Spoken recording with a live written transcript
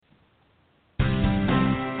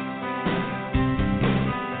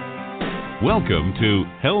Welcome to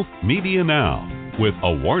Health Media Now with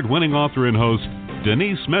award-winning author and host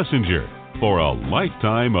Denise Messenger for a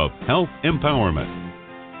lifetime of health empowerment.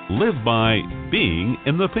 Live by being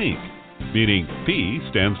in the pink, meaning P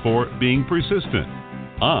stands for being persistent,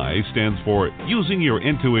 I stands for using your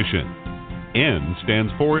intuition, N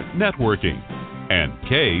stands for networking, and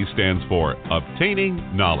K stands for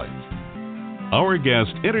obtaining knowledge. Our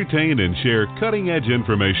guests entertain and share cutting-edge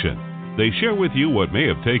information. They share with you what may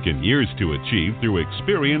have taken years to achieve through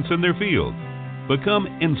experience in their field. Become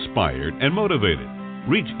inspired and motivated.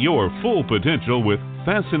 Reach your full potential with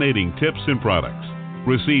fascinating tips and products.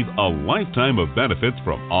 Receive a lifetime of benefits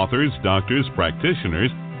from authors, doctors,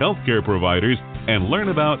 practitioners, healthcare providers, and learn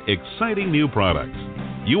about exciting new products.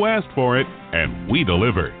 You asked for it, and we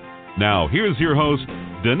deliver. Now, here's your host,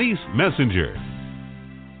 Denise Messenger.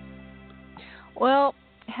 Well,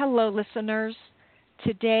 hello, listeners.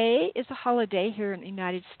 Today is a holiday here in the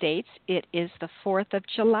United States. It is the 4th of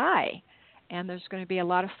July, and there's going to be a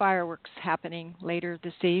lot of fireworks happening later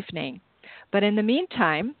this evening. But in the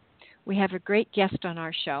meantime, we have a great guest on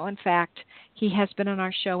our show. In fact, he has been on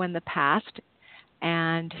our show in the past,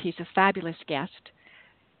 and he's a fabulous guest.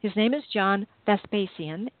 His name is John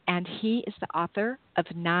Vaspasian, and he is the author of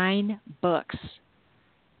 9 books.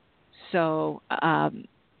 So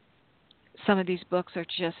some of these books are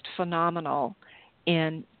just phenomenal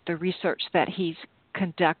in the research that he's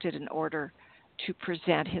conducted in order to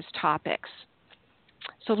present his topics.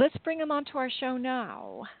 So let's bring him onto our show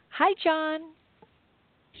now. Hi, John.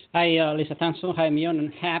 Hi, Lisa. Thanks for having me on,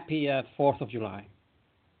 and happy 4th of July.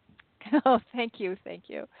 Oh, thank you.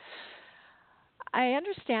 I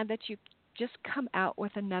understand that you've just come out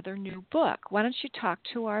with another new book. Why don't you talk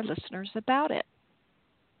to our listeners about it?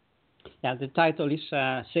 Yeah, the title is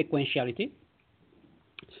Sequentiality.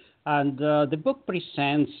 And the book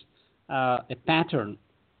presents a pattern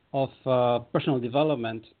of personal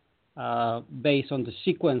development based on the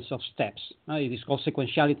sequence of steps. It is called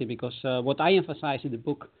sequentiality because what I emphasize in the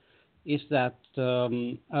book is that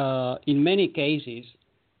in many cases,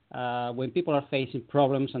 when people are facing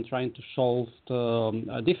problems and trying to solve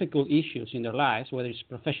difficult issues in their lives, whether it's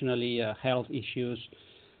professionally health issues,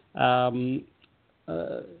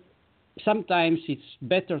 sometimes it's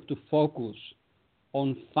better to focus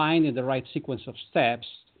on finding the right sequence of steps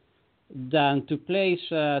than to place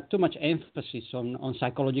too much emphasis on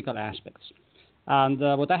psychological aspects. And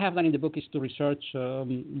what I have done in the book is to research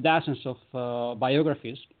dozens of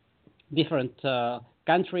biographies, different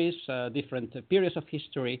countries, different periods of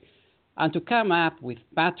history, and to come up with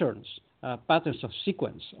patterns of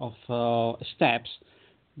sequence of steps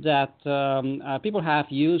that people have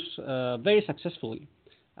used very successfully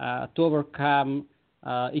to overcome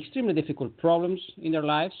extremely difficult problems in their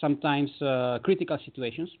lives, sometimes critical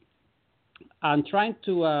situations, and trying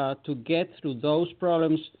to get through those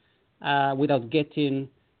problems without getting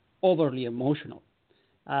overly emotional.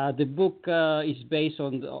 The book is based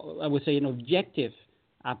on, I would say, an objective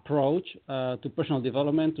approach to personal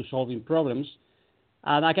development, to solving problems.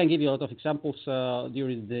 And I can give you a lot of examples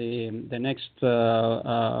during the next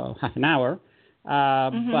half an hour.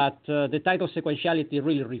 But the title Sequentiality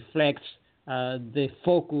really reflects the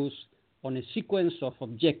focus on a sequence of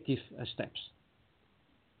objective steps.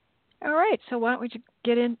 All right, so why don't we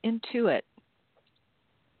get into it?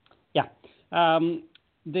 Yeah.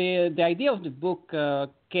 The idea of the book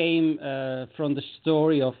came from the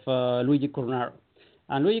story of Luigi Cornaro.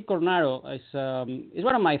 And Luigi Cornaro is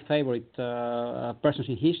one of my favorite persons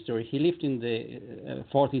in history. He lived in the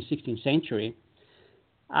 14th, 16th century.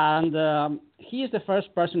 And he is the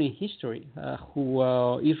first person in history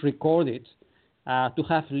who is recorded to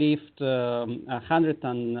have lived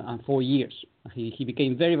 104 years. He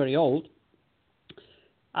became very, very old.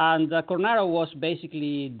 And Cornaro was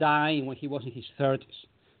basically dying when he was in his 30s.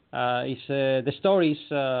 The story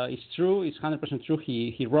is true, it's 100% true.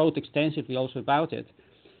 He wrote extensively also about it.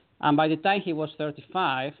 And by the time he was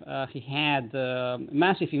 35, he had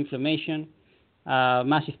massive inflammation,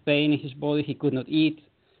 massive pain in his body. He could not eat.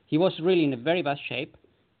 He was really in a very bad shape.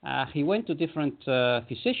 He went to different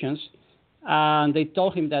physicians, and they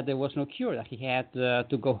told him that there was no cure, that he had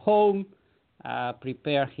to go home,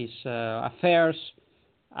 prepare his affairs,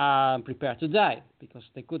 prepare to die, because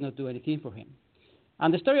they could not do anything for him.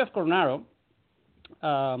 And the story of Cornaro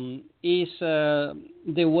is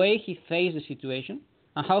the way he faced the situation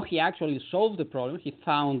and how he actually solved the problem. He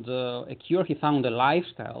found a cure. He found a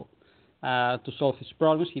lifestyle to solve his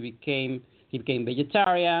problems. He became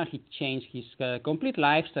vegetarian. He changed his complete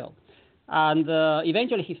lifestyle. And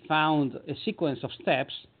eventually he found a sequence of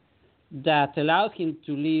steps that allowed him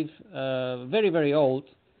to live very, very old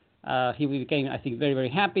He became, I think, very, very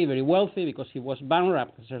happy, very wealthy because he was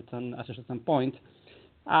bankrupt at a certain point.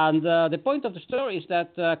 And the point of the story is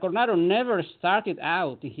that Cornaro never started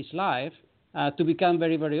out in his life to become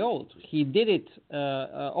very, very old. He did it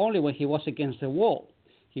only when he was against the wall.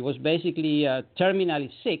 He was basically terminally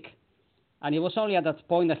sick, and it was only at that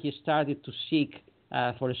point that he started to seek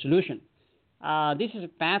for a solution. This is a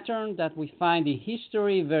pattern that we find in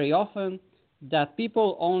history very often, that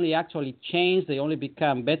people only actually change, they only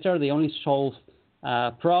become better, they only solve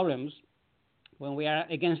problems when we are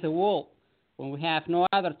against the wall, when we have no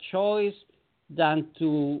other choice than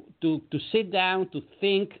to sit down, to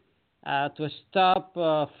think, to stop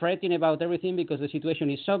fretting about everything because the situation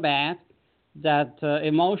is so bad that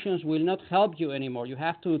emotions will not help you anymore. You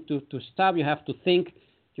have to stop, you have to think,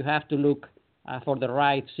 you have to look for the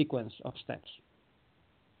right sequence of steps.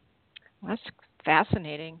 That's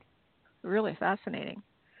fascinating, really fascinating.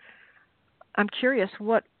 I'm curious,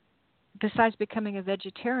 what, besides becoming a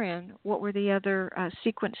vegetarian, what were the other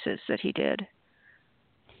sequences that he did?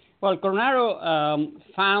 Well, Cornaro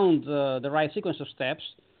found the right sequence of steps.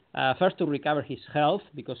 First, to recover his health,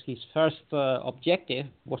 because his first objective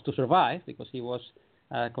was to survive, because he was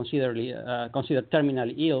considered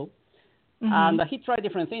terminally ill. Mm-hmm. And he tried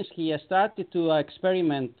different things. He started to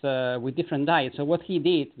experiment with different diets. So what he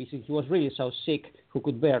did, because he was really so sick, he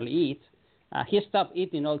could barely eat, he stopped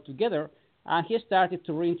eating altogether, and he started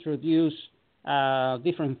to reintroduce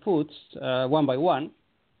different foods one by one,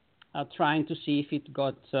 trying to see if he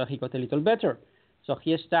got a little better. So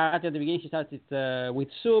he started at the beginning. He started with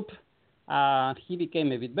soup. He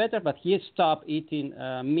became a bit better, but he stopped eating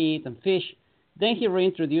meat and fish. Then he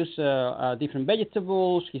reintroduced different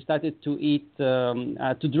vegetables. He started to eat,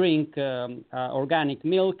 to drink organic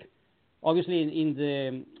milk. Obviously, in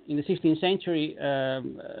the 16th century,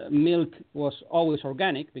 milk was always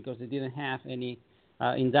organic because they didn't have any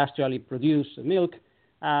industrially produced milk.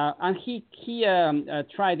 And he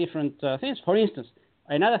tried different things. For instance,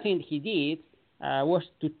 another thing he did was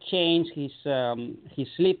to change his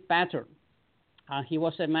sleep pattern. He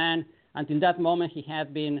was a man, until that moment, he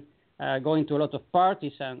had been going to a lot of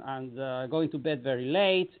parties and going to bed very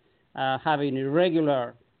late, having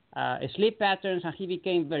irregular sleep patterns, and he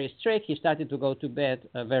became very strict. He started to go to bed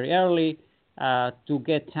very early, to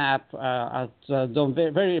get up at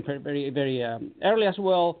very, very, very early as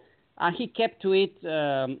well. And he kept to it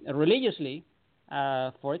religiously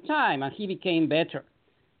for a time, and he became better.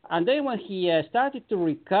 And then when he started to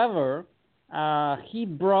recover, he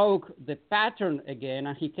broke the pattern again,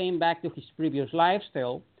 and he came back to his previous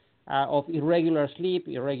lifestyle of irregular sleep,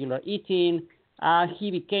 irregular eating.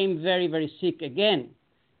 He became very, very sick again.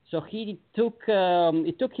 So it took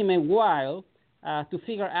him a while to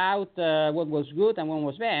figure out what was good and what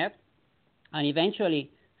was bad, and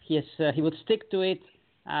eventually he would stick to it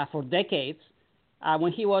for decades.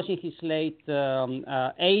 When he was in his late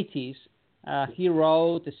 80s, he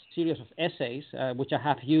wrote a series of essays, which I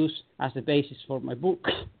have used as the basis for my book,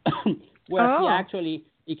 where he actually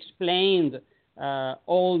explained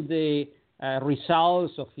all the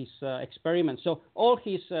results of his experiments. So all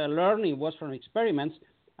his learning was from experiments,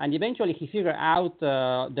 and eventually he figured out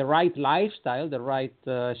the right lifestyle, the right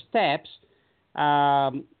steps,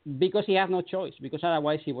 because he had no choice, because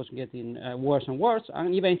otherwise he was getting worse and worse,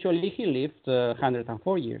 and eventually he lived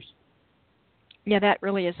 104 years. Yeah, that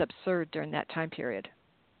really is absurd during that time period.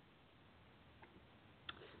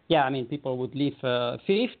 Yeah, I mean, people would live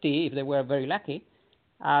 50 if they were very lucky.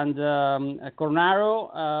 And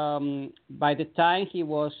Cornaro, by the time he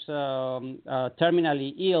was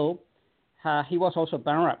terminally ill, he was also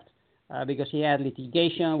bankrupt because he had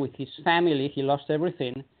litigation with his family. He lost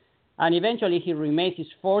everything. And eventually he remade his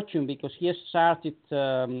fortune because he started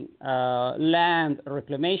land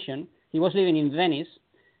reclamation. He was living in Venice.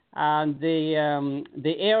 And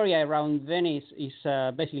the area around Venice is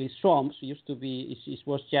basically swamps. It used to be, it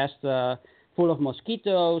was just full of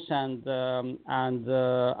mosquitoes, and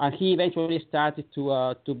he eventually started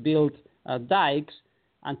to build dikes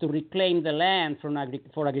and to reclaim the land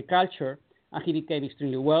for agriculture, and he became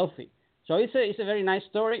extremely wealthy. So it's a very nice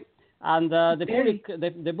story, and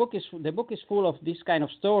the book is full of these kind of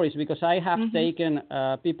stories because I have taken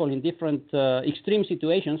people in different extreme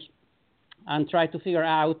situations and try to figure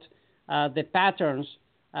out the patterns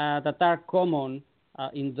that are common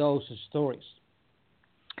in those stories.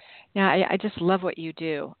 Yeah, I just love what you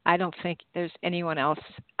do. I don't think there's anyone else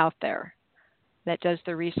out there that does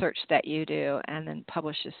the research that you do and then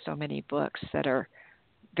publishes so many books that are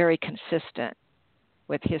very consistent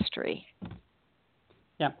with history.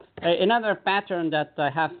 Yeah. Another pattern that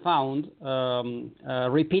I have found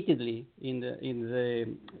repeatedly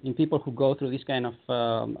in people who go through this kind of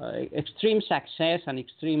extreme success and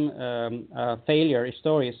extreme failure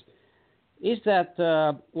stories is that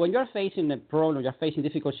when you're facing a problem, you're facing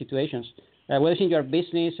difficult situations, whether it's in your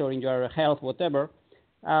business or in your health, whatever,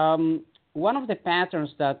 one of the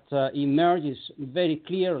patterns that emerges very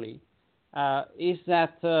clearly is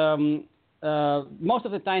that most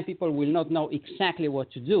of the time people will not know exactly what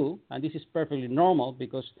to do, and this is perfectly normal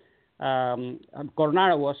because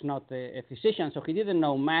Cornaro was not a physician, so he didn't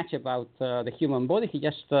know much about the human body. He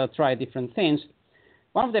just tried different things.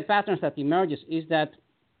 One of the patterns that emerges is that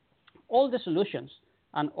all the solutions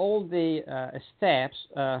and all the steps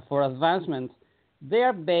for advancement, they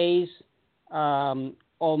are based on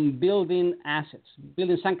building assets,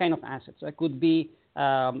 building some kind of assets. It could be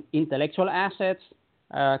intellectual assets,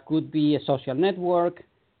 could be a social network,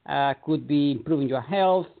 could be improving your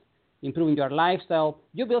health, improving your lifestyle.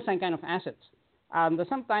 You build some kind of assets. And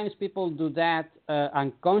sometimes people do that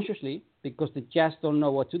unconsciously because they just don't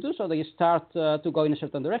know what to do, so they start to go in a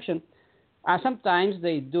certain direction. Sometimes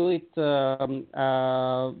they do it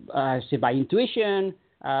say by intuition,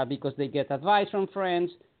 because they get advice from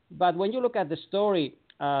friends. But when you look at the story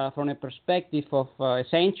from a perspective of a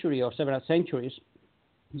century or several centuries,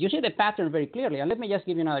 you see the pattern very clearly. And let me just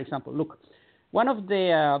give you another example. Look, one of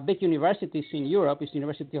the big universities in Europe is the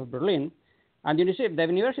University of Berlin. And the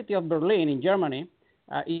University of Berlin in Germany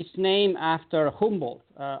is named after Humboldt.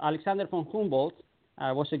 Alexander von Humboldt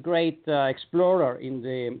was a great explorer in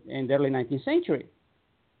the early 19th century.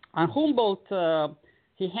 And Humboldt,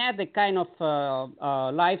 he had the kind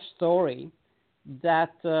of life story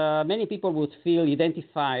that many people would feel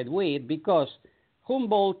identified with, because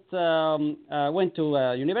Humboldt went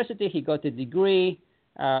to university, he got a degree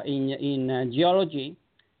in geology,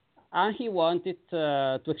 and he wanted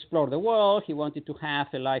to explore the world, he wanted to have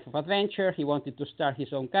a life of adventure, he wanted to start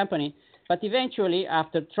his own company. But eventually,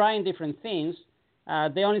 after trying different things,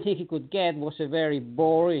 the only thing he could get was a very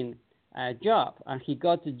boring job. And he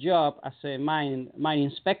got a job as a mine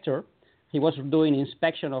inspector. He was doing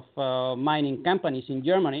inspection of mining companies in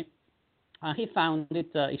Germany, and he found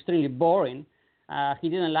it extremely boring. He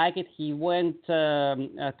didn't like it. He went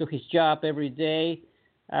to his job every day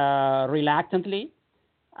reluctantly,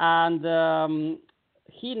 and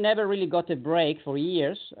he never really got a break for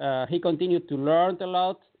years. He continued to learn a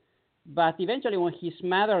lot, but eventually when his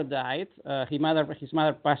mother died, his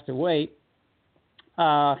mother passed away,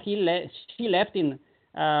 he left in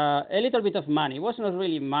a little bit of money. It was not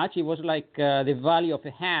really much. It was like the value of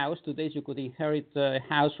a house. Today you could inherit a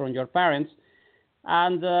house from your parents.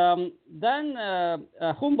 And then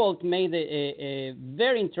Humboldt made a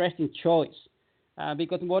very interesting choice,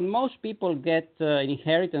 because when most people get an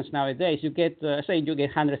inheritance nowadays, you get, say you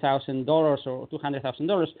get $100,000 or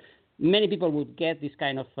 $200,000, many people would get this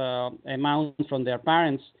kind of amount from their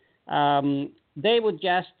parents. They would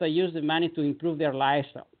just use the money to improve their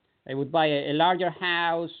lifestyle. They would buy a larger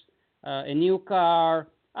house, a new car,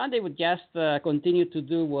 and they would just continue to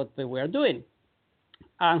do what they were doing.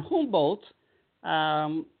 And Humboldt,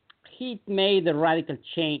 he made a radical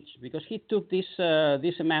change, because he took this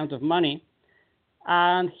amount of money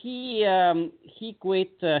and he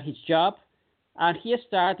quit his job, and he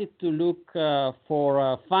started to look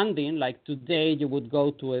for funding. Like today you would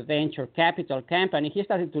go to a venture capital company. He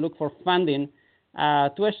started to look for funding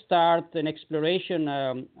to start an exploration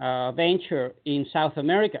venture in South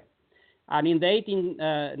America. And in the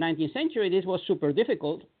 19th century, this was super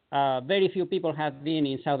difficult. Very few people had been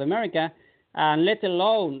in South America, and let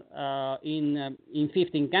alone in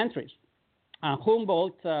 15 countries.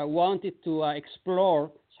 Humboldt wanted to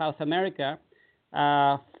explore South America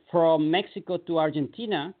from Mexico to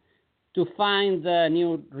Argentina to find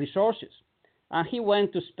new resources. He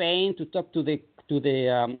went to Spain to talk to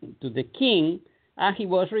the king, and he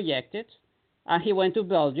was rejected. He went to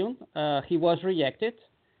Belgium, he was rejected.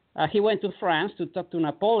 He went to France to talk to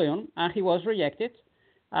Napoleon, and he was rejected.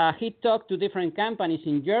 He talked to different companies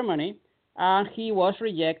in Germany, and he was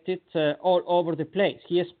rejected all over the place.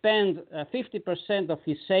 He spent 50% of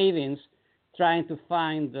his savings trying to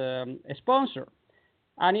find a sponsor.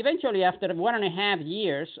 And eventually, after 1.5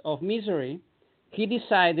 years of misery, he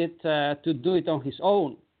decided to do it on his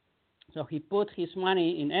own. So he put his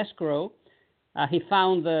money in escrow. He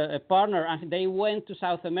found a partner, and they went to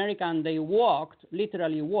South America, and they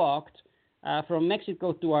literally walked from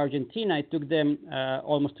Mexico to Argentina. It took them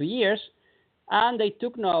almost 2 years. And they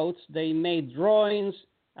took notes, they made drawings,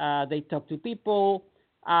 they talked to people,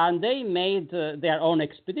 and they made their own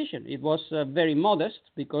expedition. It was very modest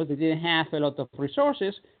because they didn't have a lot of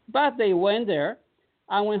resources, but they went there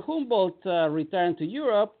And when Humboldt returned to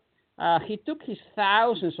Europe, he took his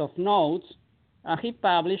thousands of notes. He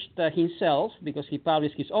published himself, because he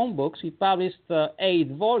published his own books. He published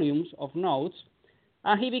 8 volumes of notes,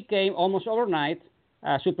 and he became almost overnight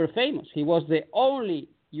super famous. He was the only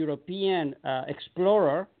European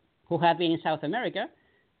explorer who had been in South America,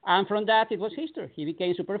 and from that it was history. He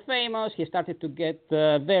became super famous. He started to get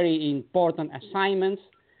very important assignments.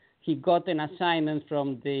 He got an assignment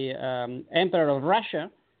from the Emperor of Russia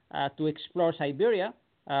to explore Siberia,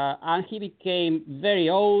 and he became very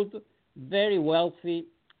old, very wealthy,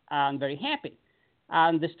 and very happy.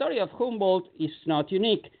 And the story of Humboldt is not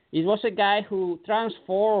unique. It was a guy who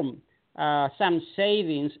transformed some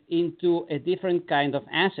savings into a different kind of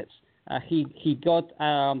assets. He got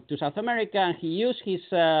to South America, and he used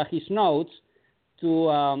his notes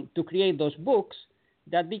to create those books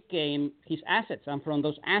that became his assets. And from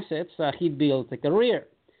those assets, he built a career.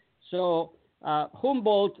 So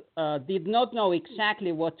Humboldt did not know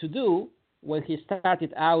exactly what to do when he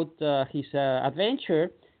started out his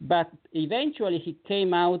adventure, but eventually he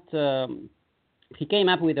came up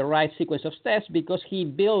with the right sequence of steps, because he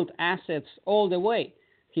built assets all the way.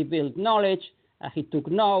 He built knowledge, he took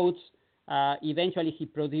notes, eventually he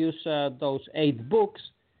produced those 8 books,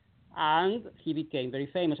 and he became very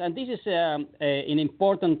famous. And this is an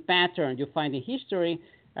important pattern you find in history.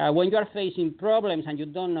 When you are facing problems and you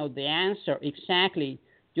don't know the answer exactly,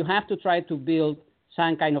 you have to try to build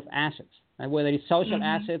some kind of assets. Whether it's social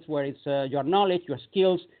assets, whether it's your knowledge, your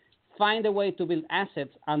skills, find a way to build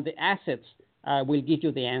assets, and the assets will give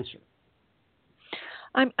you the answer.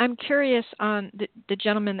 I'm curious on the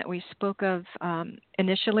gentleman that we spoke of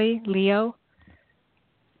initially, Leo.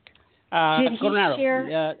 Did Cornaro, he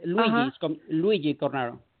share? Luigi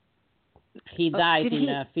Cornaro. He died in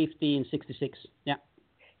 1566. Yeah.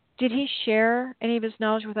 Did he share any of his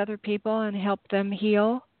knowledge with other people and help them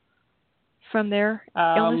heal from their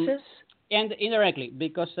illnesses? And indirectly,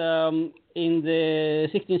 because in the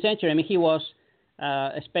 16th century, he was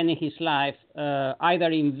spending his life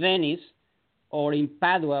either in Venice or in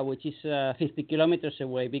Padua, which is 50 kilometers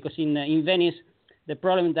away. Because in Venice, the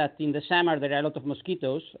problem is that in the summer there are a lot of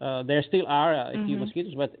mosquitoes. There still are a few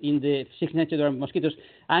mosquitoes, but in the 16th century there are mosquitoes.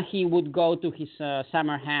 And he would go to his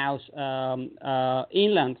summer house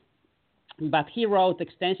inland. But he wrote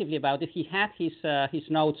extensively about it. He had his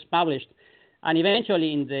notes published. And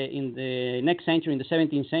eventually, in the next century, in the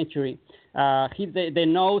 17th century, the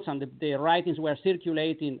notes and the writings were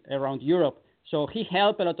circulating around Europe. So he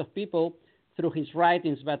helped a lot of people through his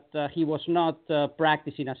writings, but he was not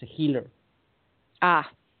practicing as a healer. Ah,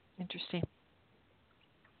 interesting.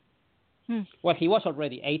 Well, he was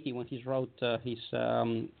already 80 when he wrote his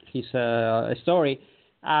story,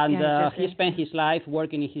 and he spent his life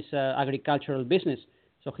working in his agricultural business.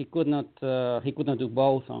 So he could not do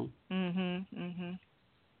both.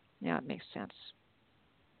 Yeah, it makes sense.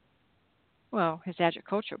 Well, his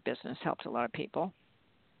agricultural business helped a lot of people.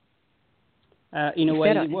 In a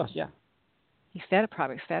way, it was, yeah. He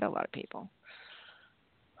probably fed a lot of people.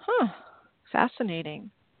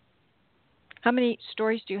 Fascinating. How many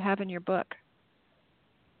stories do you have in your book?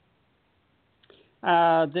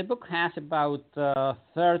 The book has about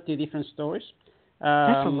 30 different stories.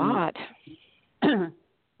 That's a lot.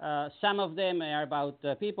 Some of them are about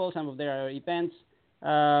people, some of them are events.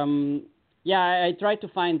 I try to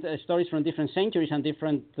find stories from different centuries and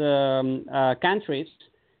different countries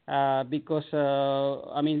because,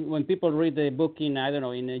 when people read the book in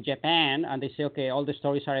Japan and they say, okay, all the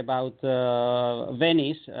stories are about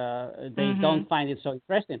Venice, they don't find it so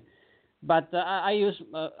interesting. But I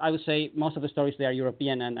would say most of the stories, they are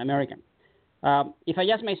European and American. If I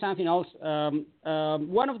just may something else,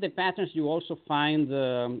 one of the patterns you also find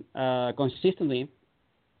consistently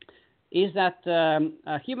is that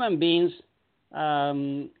human beings,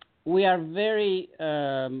 we are very,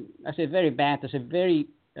 very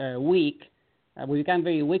weak. We become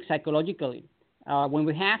very weak psychologically when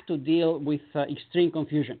we have to deal with extreme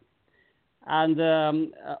confusion. And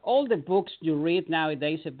all the books you read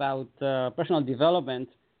nowadays about personal development,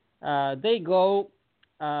 they go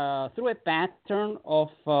through a pattern of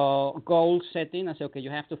goal setting. I say, okay,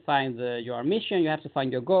 you have to find your mission, you have to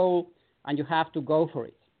find your goal, and you have to go for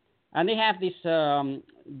it. And they have this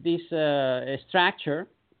structure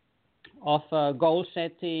of goal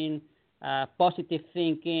setting, positive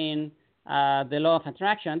thinking, the law of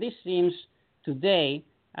attraction. This seems today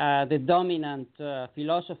the dominant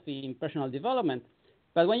philosophy in personal development.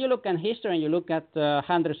 But when you look at history and you look at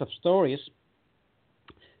hundreds of stories,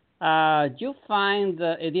 you find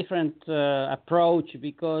a different approach,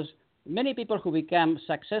 because many people who become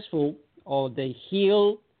successful, or they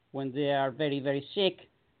heal, when they are very, very sick,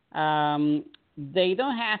 they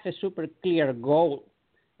don't have a super clear goal.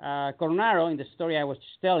 Cornaro, in the story I was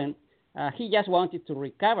just telling, he just wanted to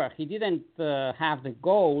recover. He didn't have the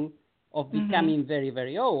goal of becoming very,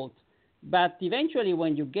 very old. But eventually,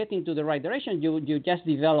 when you get into the right direction, you just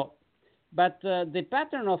develop. But the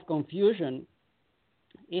pattern of confusion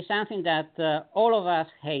is something that all of us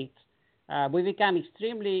hate. We become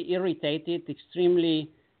extremely irritated, extremely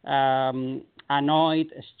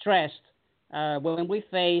annoyed, stressed when we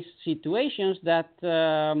face situations that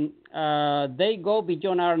they go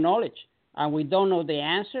beyond our knowledge. And we don't know the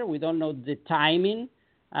answer, we don't know the timing,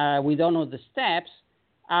 we don't know the steps,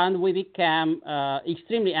 and we become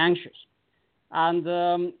extremely anxious. And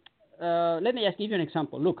let me just give you an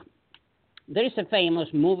example. Look, there is a famous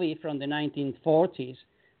movie from the 1940s,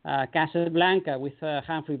 Casablanca, with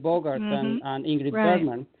Humphrey Bogart and Ingrid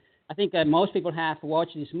Bergman. I think most people have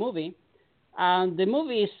watched this movie. And the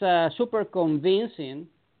movie is super convincing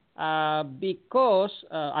because,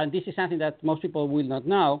 and this is something that most people will not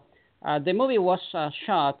know, the movie was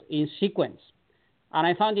shot in sequence. And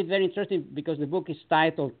I found it very interesting because the book is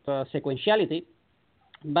titled Sequentiality.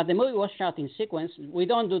 But the movie was shot in sequence. We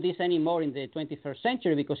don't do this anymore in the 21st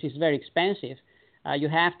century because it's very expensive. You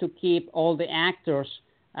have to keep all the actors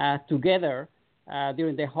together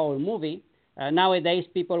during the whole movie. Nowadays,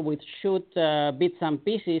 people would shoot bits and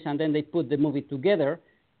pieces, and then they put the movie together.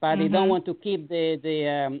 But they don't want to keep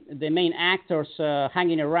the main actors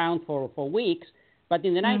hanging around for weeks. But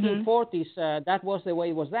in the 1940s, that was the way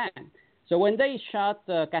it was done. So when they shot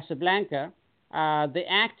Casablanca, the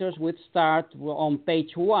actors would start on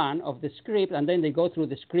page 1 of the script, and then they go through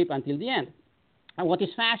the script until the end. And what is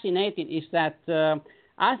fascinating is that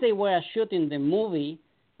as they were shooting the movie,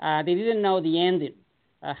 they didn't know the ending.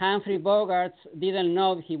 Humphrey Bogart didn't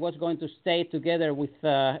know if he was going to stay together with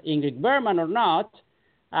Ingrid Bergman or not.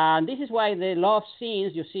 This is why the love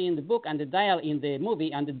scenes you see in the book and in the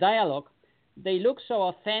movie and the dialogue, they look so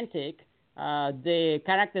authentic. The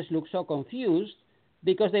characters look so confused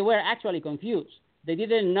because they were actually confused. They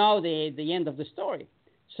didn't know the end of the story.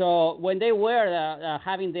 So when they were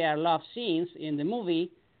having their love scenes in the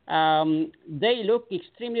movie, they look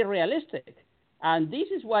extremely realistic. And this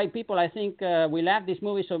is why people, I think, we love this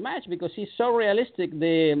movie so much, because it's so realistic.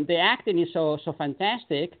 The acting is so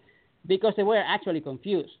fantastic because they were actually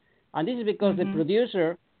confused. And this is because the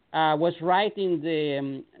producer was writing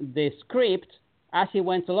the script as he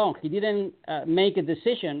went along. He didn't make a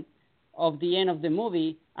decision of the end of the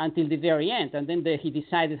movie until the very end, and then he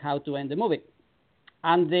decided how to end the movie.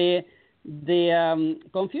 And the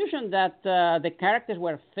confusion that the characters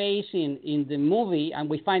were facing in the movie, and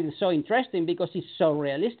we find it so interesting because it's so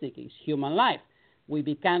realistic, it's human life. We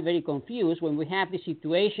become very confused when we have these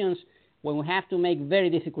situations, when we have to make very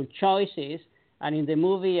difficult choices, and in the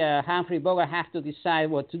movie, Humphrey Bogart has to decide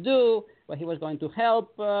what to do, whether he was going to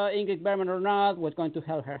help Ingrid Bergman or not, was going to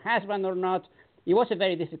help her husband or not. It was a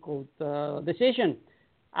very difficult decision.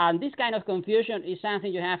 And this kind of confusion is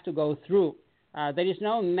something you have to go through. There is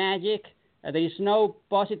no magic. There is no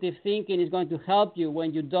positive thinking is going to help you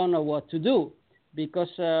when you don't know what to do, because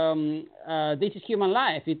this is human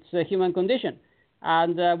life. It's a human condition.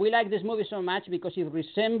 And we like this movie so much because it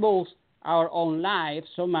resembles our own lives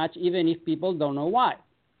so much, even if people don't know why.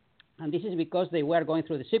 And this is because they were going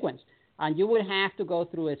through the sequence. And you will have to go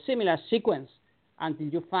through a similar sequence until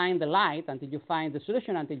you find the light, until you find the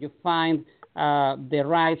solution, until you find the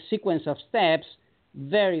right sequence of steps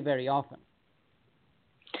very, very often.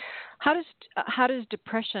 How does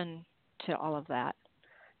depression to all of that?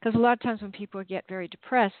 Because a lot of times when people get very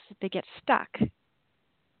depressed, they get stuck.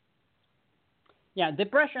 Yeah,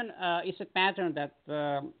 depression is a pattern that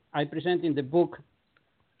I present in the book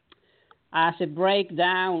as a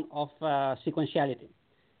breakdown of sequentiality.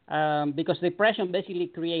 Because depression basically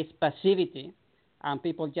creates passivity, and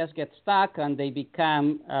people just get stuck and they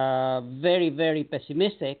become very, very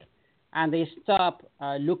pessimistic, and they stop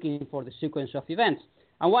looking for the sequence of events.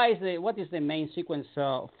 And what is the main sequence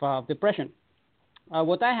of depression?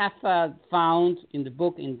 What I have found in the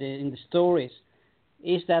book, in the stories,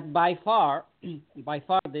 is that by far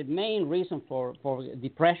the main reason for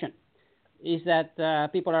depression is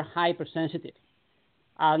that people are hypersensitive.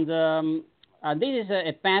 And this is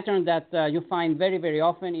a pattern that you find very, very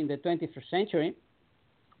often in the 21st century,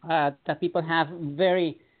 that people have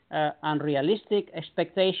very unrealistic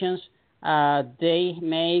expectations. They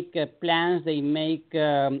make plans, they make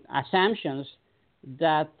assumptions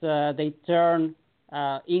that they turn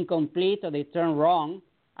incomplete or they turn wrong,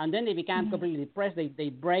 and then they become completely depressed. They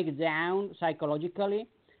break down psychologically,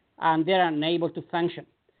 and they're unable to function.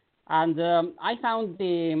 And I found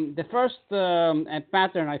the first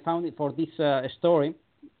pattern I found for this story,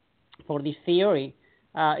 for this theory,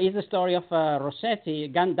 is the story of Rossetti.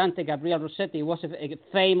 Dante Gabriel Rossetti was a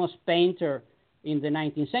famous painter in the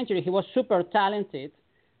 19th century. He was super talented.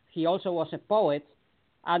 He also was a poet.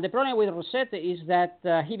 The problem with Rossetti is that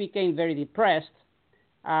he became very depressed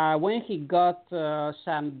when he got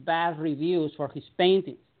some bad reviews for his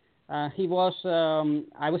paintings. He was,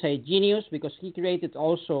 I would say, a genius because he created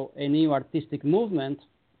also a new artistic movement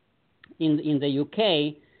in the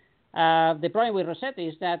UK. The problem with Rossetti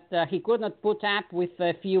is that he could not put up with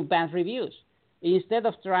a few bad reviews. Instead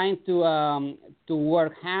of trying to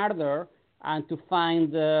work harder and to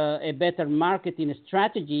find a better marketing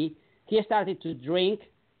strategy, he started to drink.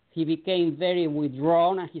 He became very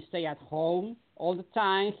withdrawn and he stayed at home all the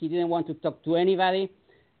time. He didn't want to talk to anybody.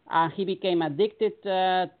 He became addicted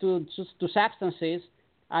to substances,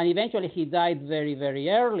 and eventually he died very, very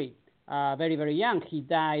early, very, very young. He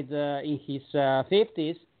died in his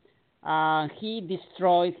 50s. He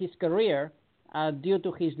destroyed his career due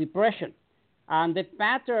to his depression. And the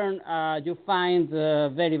pattern you find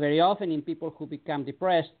very, very often in people who become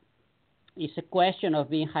depressed is a question of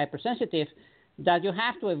being hypersensitive that you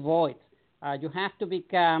have to avoid. You have to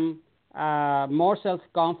become more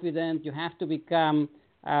self-confident. You have to become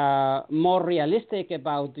more realistic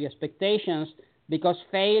about the expectations, because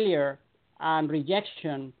failure and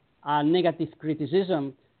rejection and negative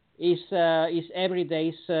criticism is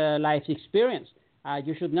everyday's life experience.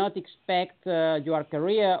 You should not expect your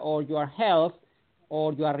career or your health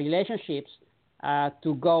or your relationships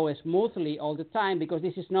to go smoothly all the time, because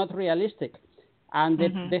this is not realistic. And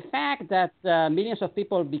the fact that millions of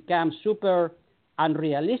people become super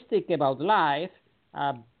unrealistic about life,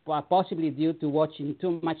 possibly due to watching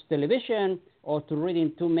too much television or to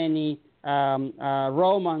reading too many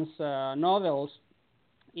romance novels,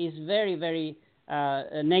 is very, very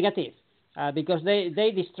negative, because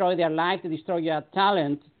they destroy their life, they destroy their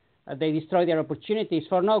talent, they destroy their opportunities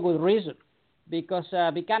for no good reason. Because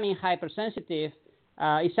becoming hypersensitive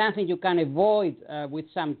is something you can avoid with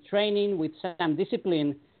some training, with some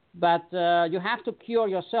discipline, but you have to cure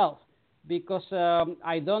yourself. Because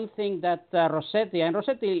I don't think that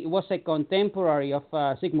Rossetti was a contemporary of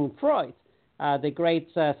Sigmund Freud, the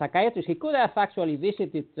great psychiatrist. He could have actually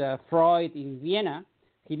visited Freud in Vienna.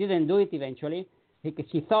 He didn't do it eventually.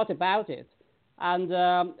 He thought about it. And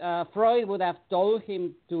Freud would have told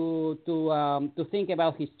him to think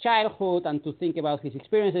about his childhood and to think about his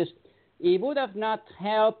experiences. It would have not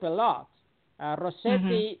helped a lot.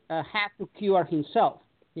 Rossetti had to cure himself.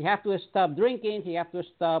 He had to stop drinking. He had to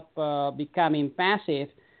stop becoming passive.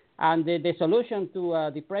 And the solution to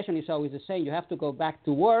depression is always the same. You have to go back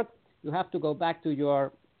to work. You have to go back to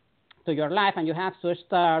your life, and you have to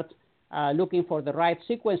start looking for the right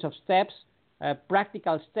sequence of steps,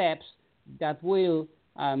 practical steps that will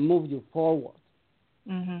move you forward.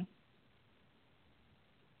 Mm-hmm.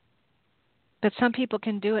 But some people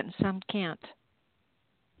can do it and some can't.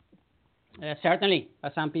 Certainly.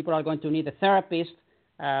 Some people are going to need a therapist.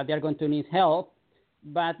 They're going to need help.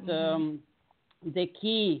 But the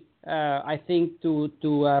key, I think, to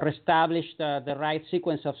reestablish the right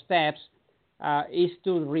sequence of steps is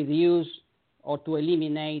to reduce or to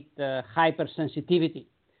eliminate hypersensitivity.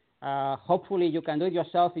 Hopefully you can do it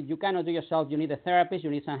yourself. If you cannot do it yourself, you need a therapist,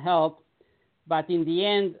 you need some help. But in the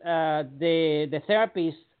end, the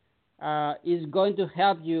therapist is going to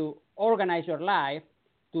help you organize your life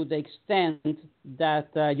to the extent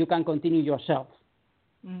that you can continue yourself.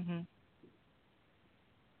 Mm-hmm.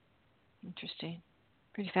 Interesting.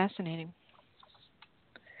 Pretty fascinating.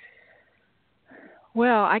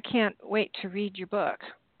 Well, I can't wait to read your book.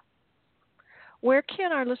 Where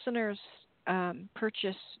can our listeners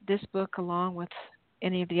purchase this book along with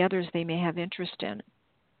any of the others they may have interest in?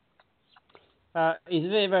 It's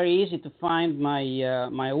very, very easy to find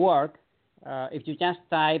my work. If you just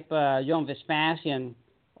type John Vespasian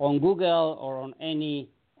on Google or on any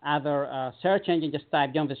other search engine, just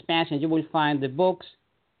type John Vespasian, you will find the books.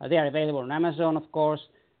 They are available on Amazon, of course.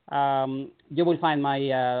 You will find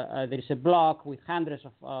there is a blog with hundreds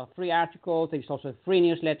of free articles. There is also a free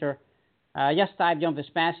newsletter. Just type John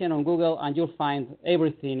Vespasian on Google and you'll find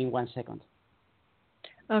everything in 1 second.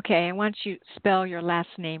 Okay, and why don't you spell your last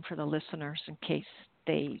name for the listeners in case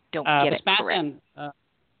they don't get Vespasian, it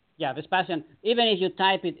correct? Vespasian. Even if you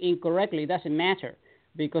type it incorrectly, it doesn't matter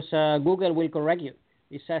because Google will correct you.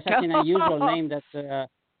 It's such an unusual name that,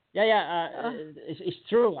 it's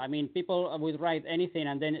true. I mean, people would write anything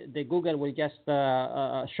and then the Google will just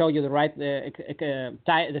show you the right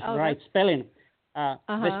right spelling.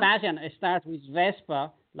 Vespasian starts with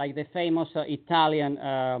Vespa, like the famous Italian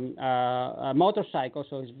motorcycle.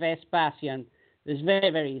 So it's Vespasian. It's very,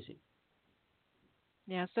 very easy.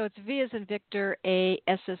 Yeah, so it's V as in Victor, A,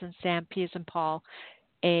 S as in Sam, P as in Paul,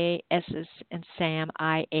 A, S as in Sam,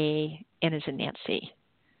 I, A, N as in Nancy.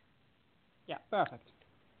 Yeah, perfect.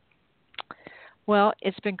 Well,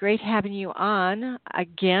 it's been great having you on.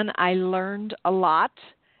 Again, I learned a lot,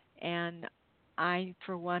 and I,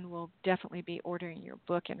 for one, will definitely be ordering your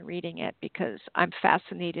book and reading it because I'm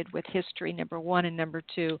fascinated with history, number one, and number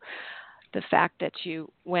two, the fact that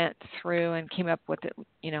you went through and came up with,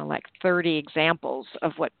 like 30 examples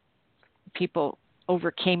of what people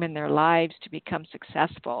overcame in their lives to become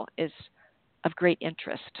successful is of great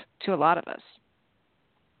interest to a lot of us.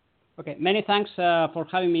 Okay, many thanks for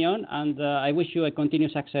having me on, and I wish you a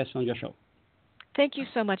continued success on your show. Thank you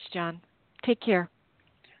so much, John. Take care.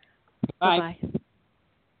 Bye. Bye-bye.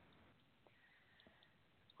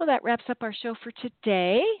 Well, that wraps up our show for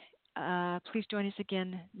today. Please join us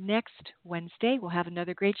again next Wednesday. We'll have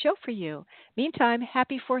another great show for you. Meantime,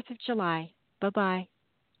 happy 4th of July. Bye-bye.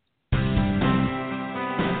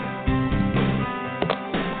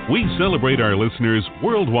 We celebrate our listeners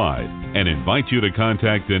worldwide and invite you to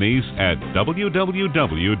contact Denise at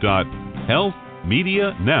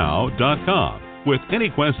www.healthmedianow.com with any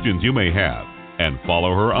questions you may have, and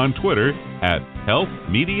follow her on Twitter at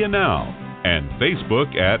HealthMediaNow and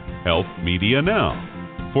Facebook at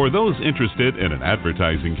HealthMediaNow. For those interested in an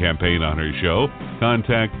advertising campaign on her show,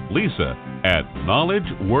 contact Lisa at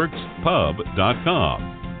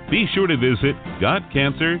KnowledgeWorksPub.com. Be sure to visit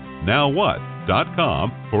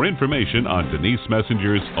GotCancerNowWhat.com for information on Denise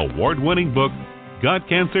Messenger's award-winning book, Got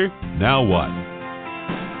Cancer? Now What?